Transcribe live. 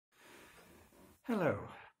Hello,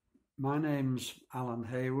 my name's Alan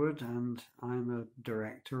Heywood and I'm a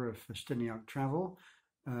director of Ffestiniog Travel.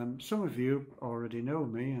 Some of you already know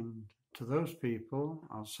me, and to those people,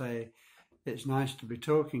 I'll say it's nice to be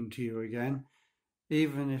talking to you again,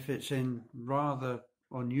 even if it's in rather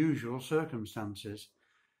unusual circumstances.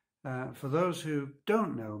 For those who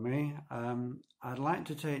don't know me, I'd like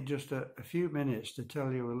to take just a few minutes to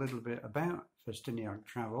tell you a little bit about Ffestiniog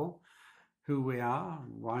Travel, who we are,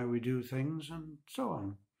 why we do things, and so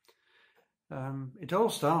on. It all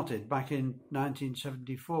started back in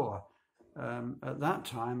 1974. At that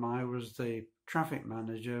time, I was the traffic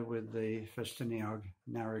manager with the Ffestiniog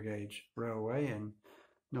narrow gauge railway in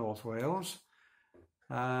North Wales.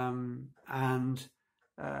 And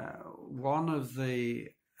one of the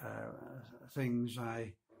things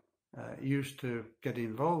I used to get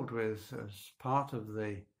involved with as part of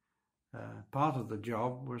the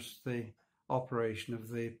job was the operation of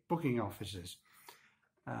the booking offices,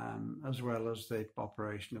 as well as the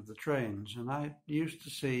operation of the trains. And I used to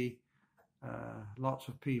see lots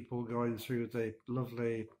of people going through the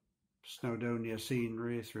lovely Snowdonia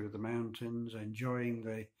scenery through the mountains, enjoying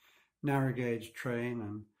the narrow gauge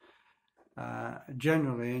train, and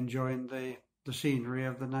generally enjoying the scenery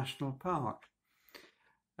of the national park.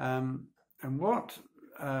 And what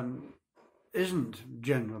isn't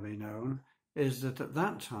generally known is that at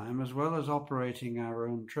that time, as well as operating our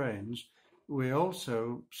own trains, we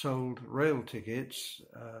also sold rail tickets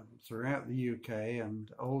throughout the UK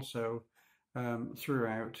and also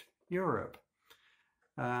throughout Europe.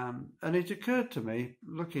 And it occurred to me,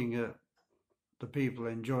 looking at the people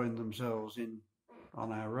enjoying themselves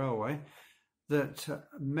on our railway, that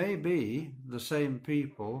maybe the same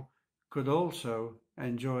people could also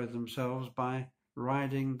enjoy themselves by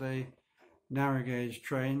riding the narrow gauge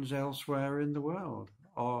trains elsewhere in the world,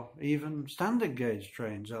 or even standard gauge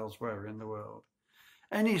trains elsewhere in the world.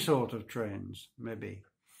 Any sort of trains, maybe.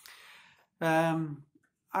 I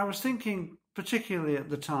was thinking particularly at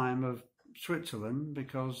the time of Switzerland,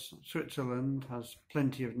 because Switzerland has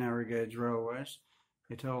plenty of narrow gauge railways.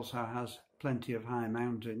 It also has plenty of high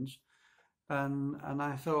mountains. And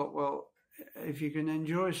I thought, well, if you can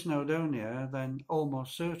enjoy Snowdonia, then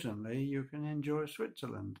almost certainly you can enjoy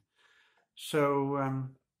Switzerland. So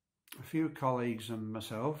a few colleagues and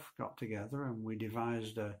myself got together and we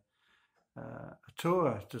devised a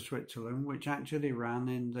tour to Switzerland, which actually ran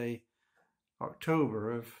in the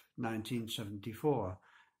October of 1974.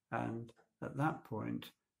 And at that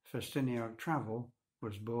point, Ffestiniog Travel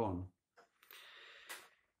was born.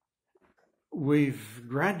 We've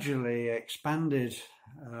gradually expanded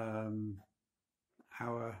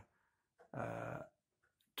our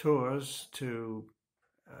tours to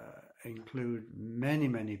include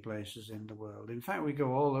many places in the world. In fact, we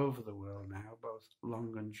go all over the world now, both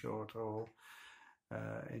long and short haul,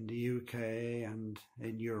 in the UK and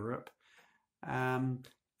in Europe. And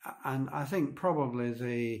I think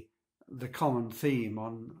probably the common theme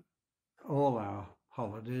on all our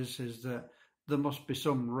holidays is that there must be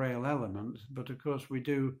some rail element, but of course we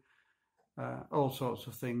do all sorts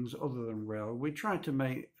of things other than rail. We try to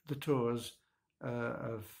make the tours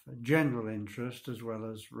of general interest as well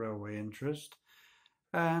as railway interest,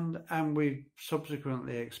 and we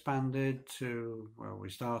subsequently expanded to, well, we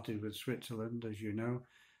started with Switzerland, as you know,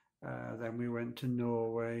 then we went to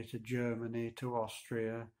Norway, to Germany, to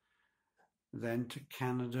Austria, then to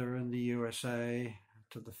Canada and the USA,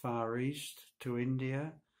 to the Far East, to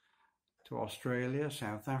India, to Australia,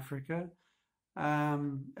 South Africa.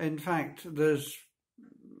 In fact, there's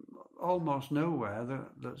almost nowhere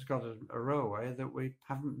that's got a railway that we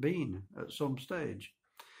haven't been at some stage.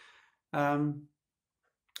 Now,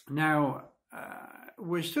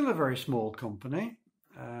 we're still a very small company.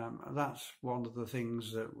 That's one of the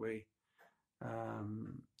things that we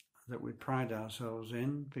pride ourselves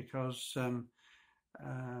in, because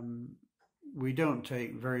we don't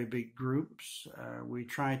take very big groups. We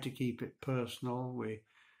try to keep it personal. We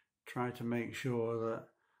try to make sure that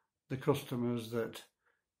the customers that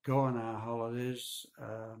go on our holidays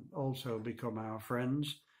also become our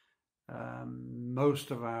friends. Most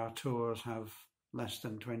of our tours have less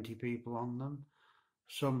than 20 people on them.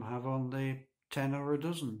 Some have only 10 or a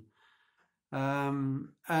dozen.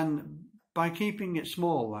 And by keeping it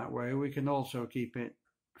small that way, we can also keep it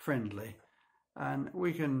friendly. And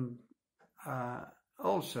we can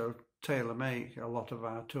also tailor-make a lot of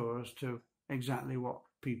our tours to exactly what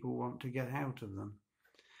people want to get out of them.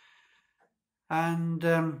 And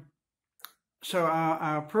so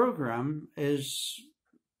our program is,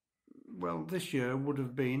 well, this year would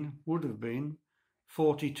have been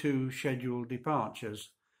 42 scheduled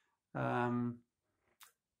departures.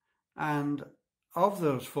 And of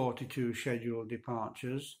those 42 scheduled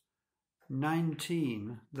departures,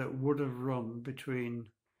 19 that would have run between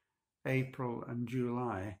April and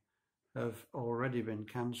July have already been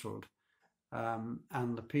cancelled.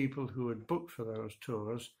 And the people who had booked for those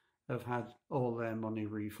tours have had all their money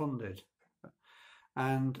refunded.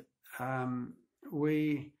 And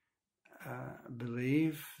we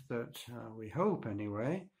believe that, we hope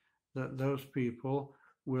anyway, that those people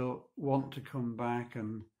will want to come back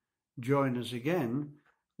and join us again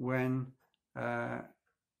when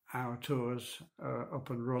our tours are up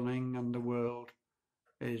and running and the world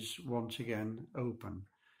is once again open.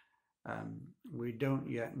 We don't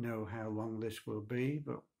yet know how long this will be,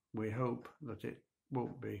 but we hope that it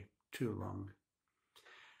won't be too long.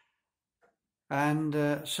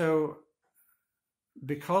 And so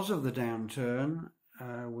because of the downturn,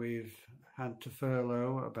 we've had to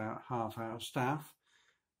furlough about half our staff.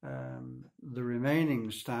 The remaining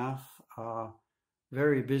staff are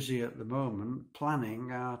very busy at the moment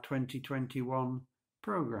planning our 2021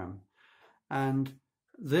 programme. And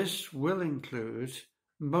this will include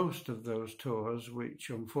most of those tours which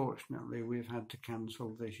unfortunately we've had to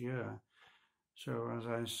cancel this year. So as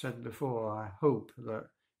I said before, I hope that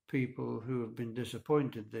people who have been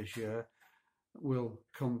disappointed this year will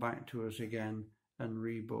come back to us again and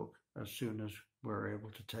rebook as soon as we're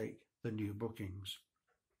able to take the new bookings.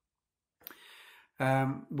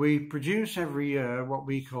 We produce every year what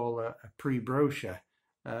we call a pre-brochure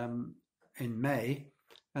in May,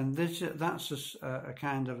 and that's a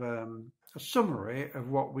kind of a summary of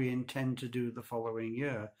what we intend to do the following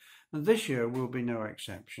year. And this year will be no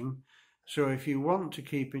exception. So if you want to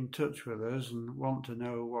keep in touch with us and want to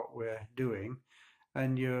know what we're doing,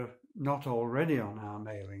 and you're not already on our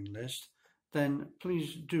mailing list, then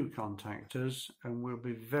please do contact us and we'll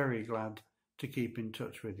be very glad to keep in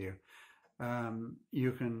touch with you.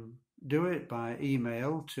 You can do it by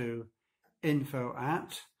email to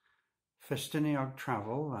info@Ffestiniog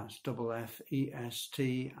Travel, that's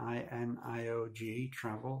FFESTINIOG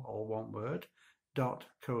Travel, all one word,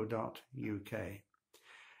 .co.uk.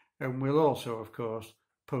 And we'll also, of course,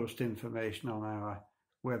 post information on our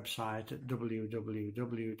website at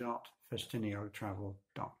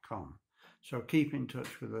www.ffestiniogtravel.com. So keep in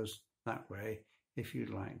touch with us that way if you'd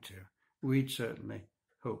like to. We'd certainly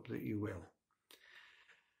hope that you will.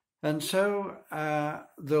 And so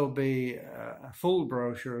there'll be a full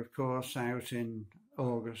brochure, of course, out in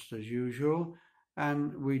August as usual,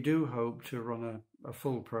 and we do hope to run a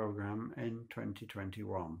full programme in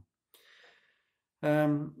 2021.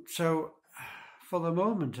 So for the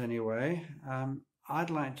moment anyway,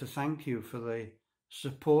 I'd like to thank you for the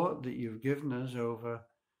support that you've given us over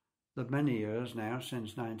the many years now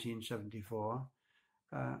since 1974.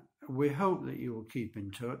 We hope that you will keep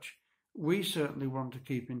in touch. We certainly want to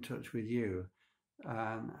keep in touch with you,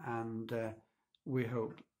 and we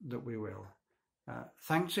hope that we will.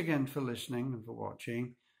 Thanks again for listening and for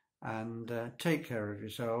watching, and take care of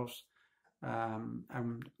yourselves,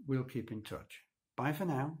 and we'll keep in touch. Bye for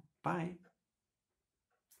now. Bye.